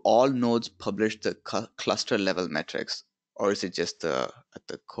 do all nodes publish the cluster level metrics, or is it just at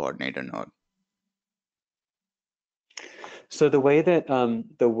the coordinator node? So the way that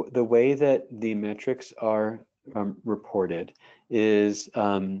the way that the metrics are reported is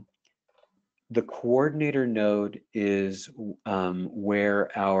the coordinator node is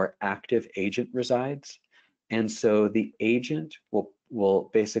where our active agent resides, and so the agent will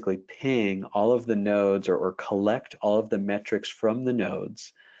basically ping all of the nodes or collect all of the metrics from the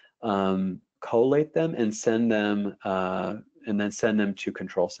nodes, collate them and then send them to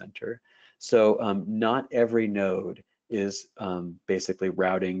Control Center. So not every node is basically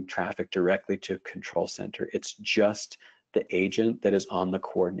routing traffic directly to Control Center. It's just the agent that is on the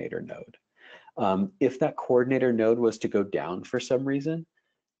coordinator node. If that coordinator node was to go down for some reason,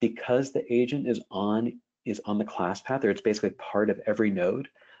 because the agent is on the class path, or it's basically part of every node,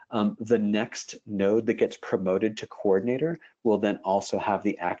 the next node that gets promoted to coordinator will then also have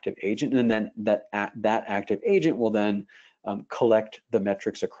the active agent, and then that active agent will then collect the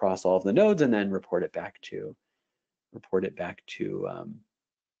metrics across all of the nodes and then report it back to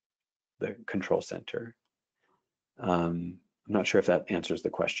the Control Center. I'm not sure if that answers the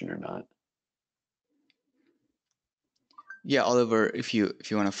question or not. Yeah, Oliver, if you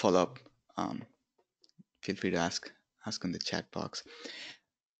want to follow up, feel free to ask in the chat box.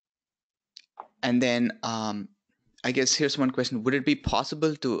 And then I guess here's one question: would it be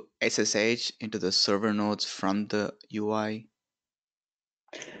possible to SSH into the server nodes from the UI?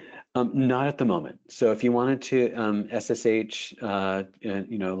 Not at the moment. So if you wanted to SSH,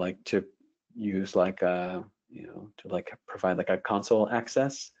 like to use like to like provide like a console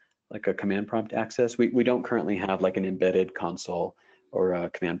access, like a command prompt access, we don't currently have like an embedded console or a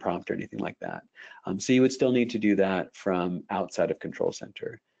command prompt or anything like that. So you would still need to do that from outside of Control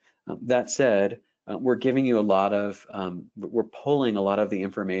Center. That said, we're giving you we're pulling a lot of the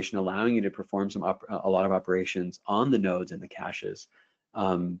information, allowing you to perform a lot of operations on the nodes and the caches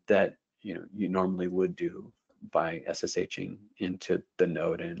that you normally would do by SSHing into the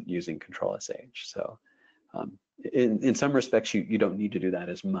node and using Control SH. So in some respects, you don't need to do that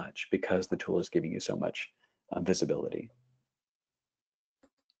as much because the tool is giving you so much visibility.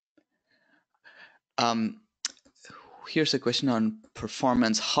 Here's a question on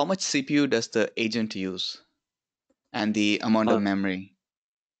performance. How much CPU does the agent use, and the amount of memory?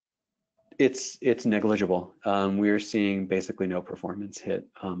 It's negligible. We're seeing basically no performance hit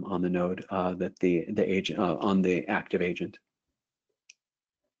on the node that the agent on the active agent.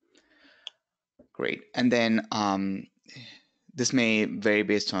 Great. And then this may vary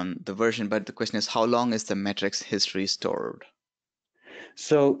based on the version, but the question is, how long is the metrics history stored?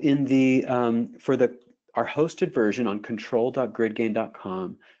 So in the for our hosted version on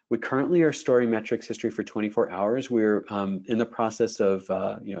control.gridgain.com, we currently are storing metrics history for 24 hours. We're in the process of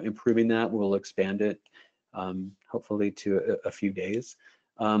improving that. We'll expand it hopefully to a few days.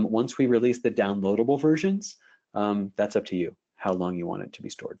 Once we release the downloadable versions, that's up to you how long you want it to be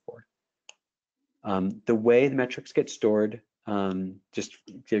stored for. The way the metrics get stored, just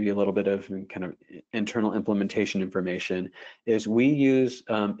give you a little bit of kind of internal implementation information, is we use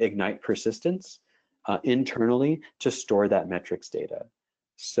Ignite persistence internally to store that metrics data.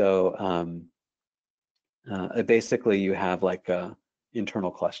 So basically you have like a internal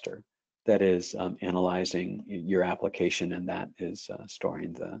cluster that is analyzing your application, and that is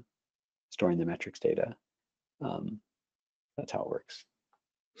storing the metrics data. That's how it works.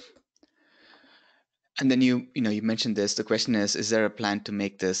 And then you mentioned this. The question is there a plan to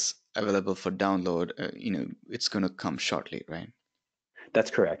make this available for download? It's going to come shortly, right? That's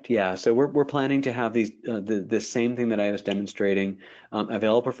correct. Yeah. So we're planning to have these the same thing that I was demonstrating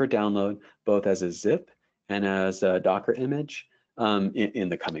available for download, both as a zip and as a Docker image in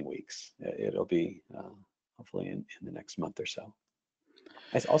the coming weeks. It'll be hopefully in the next month or so.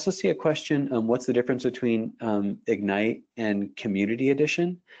 I also see a question: what's the difference between Ignite and Community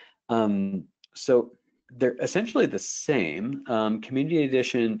Edition? So they're essentially the same. Community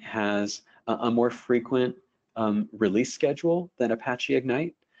Edition has a more frequent release schedule than Apache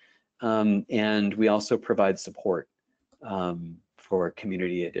Ignite. And we also provide support for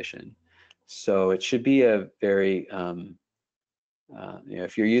Community Edition. So it should be a very,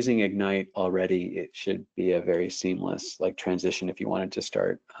 if you're using Ignite already, it should be a very seamless like transition if you wanted to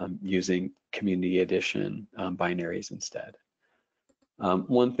start using Community Edition binaries instead.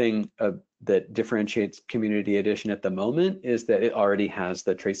 One thing that differentiates Community Edition at the moment is that it already has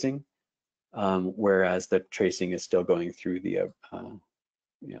the tracing, whereas the tracing is still going through the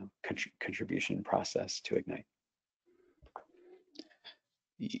contribution process to Ignite.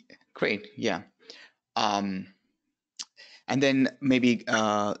 Great, yeah. And then maybe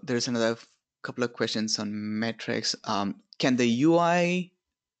there's another couple of questions on metrics. Can the UI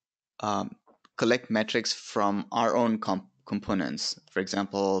collect metrics from our own components? For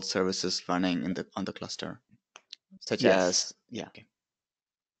example, services running in on the cluster, such as okay.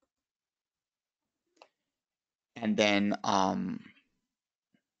 And then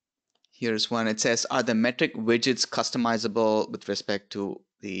here's one. It says, are the metric widgets customizable with respect to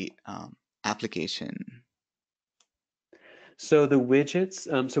the application? So the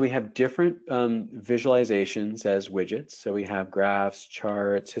widgets, so we have different visualizations as widgets. So we have graphs,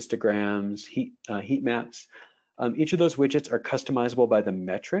 charts, histograms, heat maps. Each of those widgets are customizable by the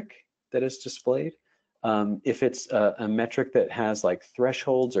metric that is displayed. If it's a metric that has like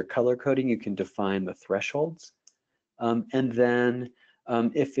thresholds or color coding, you can define the thresholds. And then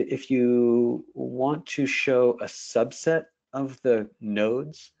if you want to show a subset of the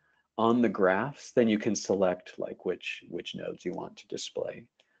nodes on the graphs, then you can select like which nodes you want to display.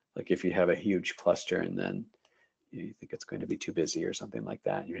 Like if you have a huge cluster and then you think it's going to be too busy or something like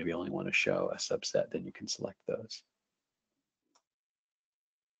that, you maybe only want to show a subset, then you can select those.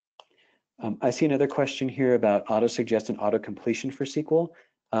 I see another question here about auto-suggest and auto-completion for SQL.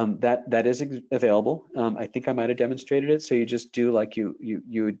 That is available. I think I might have demonstrated it. So you just do like you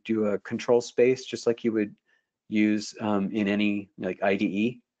would do a control space, just like you would use in any like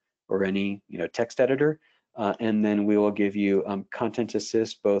IDE or any text editor, and then we will give you content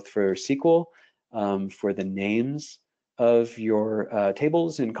assist both for SQL, for the names of your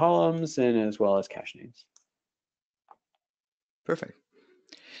tables and columns, and as well as cache names. Perfect.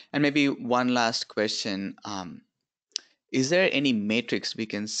 And maybe one last question. Is there any matrix we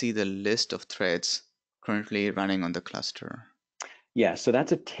can see the list of threads currently running on the cluster? Yeah, so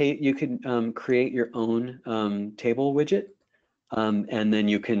that's you can create your own table widget, and then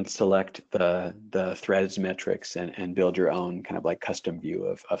you can select the threads metrics and build your own kind of like custom view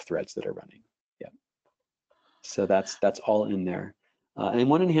of threads that are running. Yeah, so that's all in there. And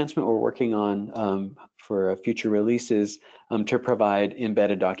one enhancement we're working on for a future release is to provide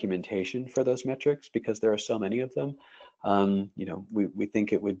embedded documentation for those metrics, because there are so many of them. We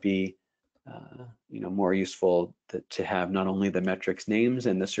think it would be more useful to have not only the metrics names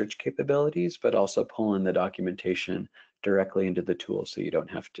and the search capabilities, but also pull in the documentation directly into the tool, so you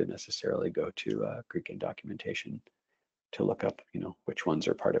don't have to necessarily go to GridGain documentation to look up, which ones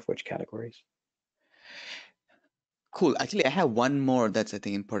are part of which categories. Cool. Actually, I have one more that's I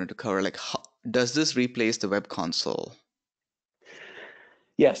think important to cover. Like, does this replace the web console?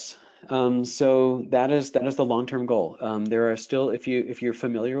 Yes. So that is the long-term goal. There are still, if you're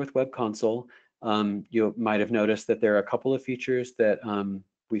familiar with Web Console, you might have noticed that there are a couple of features that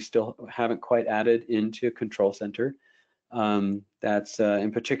we still haven't quite added into Control Center. That's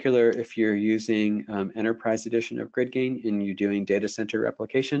in particular if you're using Enterprise Edition of GridGain and you're doing data center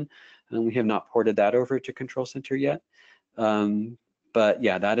replication, and we have not ported that over to Control Center yet. But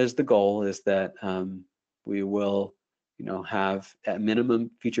yeah, that is the goal, is that we will have at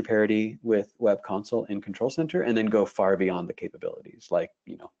minimum feature parity with Web Console in Control Center, and then go far beyond the capabilities like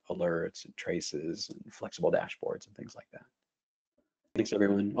alerts and traces and flexible dashboards and things like that. Thanks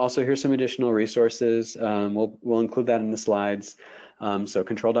everyone. Also, here's some additional resources. We'll include that in the slides. So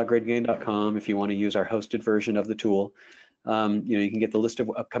control.gridgain.com if you want to use our hosted version of the tool. You can get the list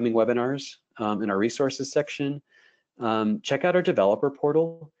of upcoming webinars in our resources section. Check out our developer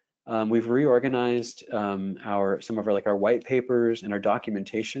portal. We've reorganized some of our white papers and our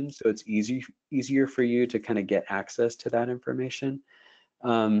documentation, so it's easier for you to kind of get access to that information.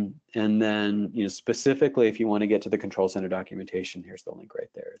 And then specifically if you want to get to the Control Center documentation, here's the link right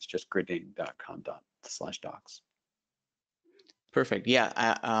there. It's just gridgain.com/docs. Perfect.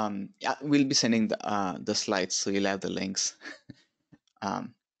 Yeah, we'll be sending the slides, so you'll have the links.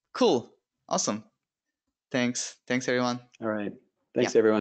 Cool. Awesome. Thanks everyone. All right. Thanks everyone.